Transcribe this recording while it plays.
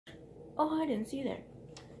Oh, I didn't see that.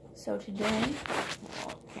 So today,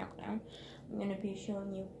 countdown, I'm going to be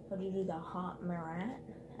showing you how to do the hot marat.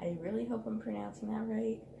 I really hope I'm pronouncing that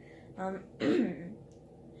right. I've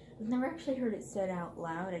never actually heard it said out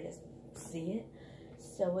loud, I just see it.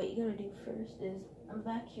 So what you gotta do first is, I'm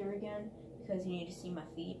back here again because you need to see my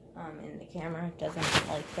feet, and the camera doesn't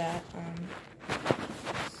like that.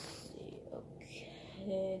 Let's see,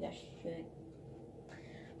 okay, that should,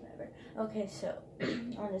 whatever. Okay, so,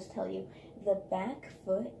 I'll just tell you, the back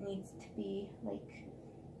foot needs to be, like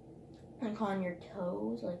on your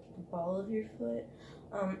toes, like the ball of your foot.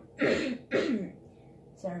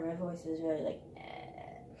 Sorry, my voice is really like,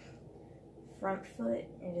 front foot,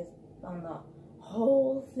 it is on the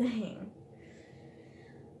whole thing.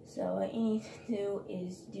 So what you need to do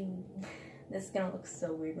is do, this is gonna look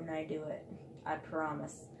so weird when I do it, I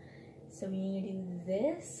promise. So you need to do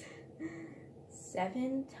this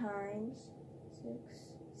 7 times, 6,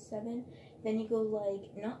 7, then you go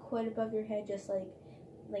like, not quite above your head, just like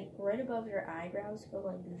right above your eyebrows, go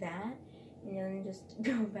like that, and then just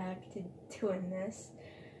go back to doing this.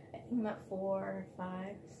 I think about 4,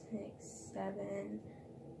 5, 6, 7,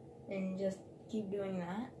 and just keep doing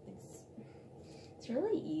that. It's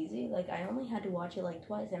really easy. Like, I only had to watch it like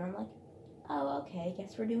twice, and I'm like, oh, okay,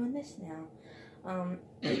 guess we're doing this now.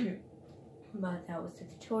 But that was the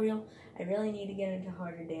tutorial. I really need to get into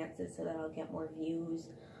harder dances so that I'll get more views.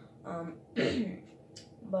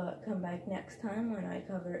 But come back next time when I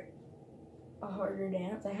cover a harder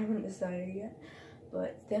dance. I haven't decided yet,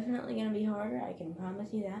 but it's definitely gonna be harder, I can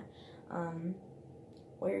promise you that.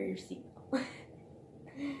 Wear your seatbelt.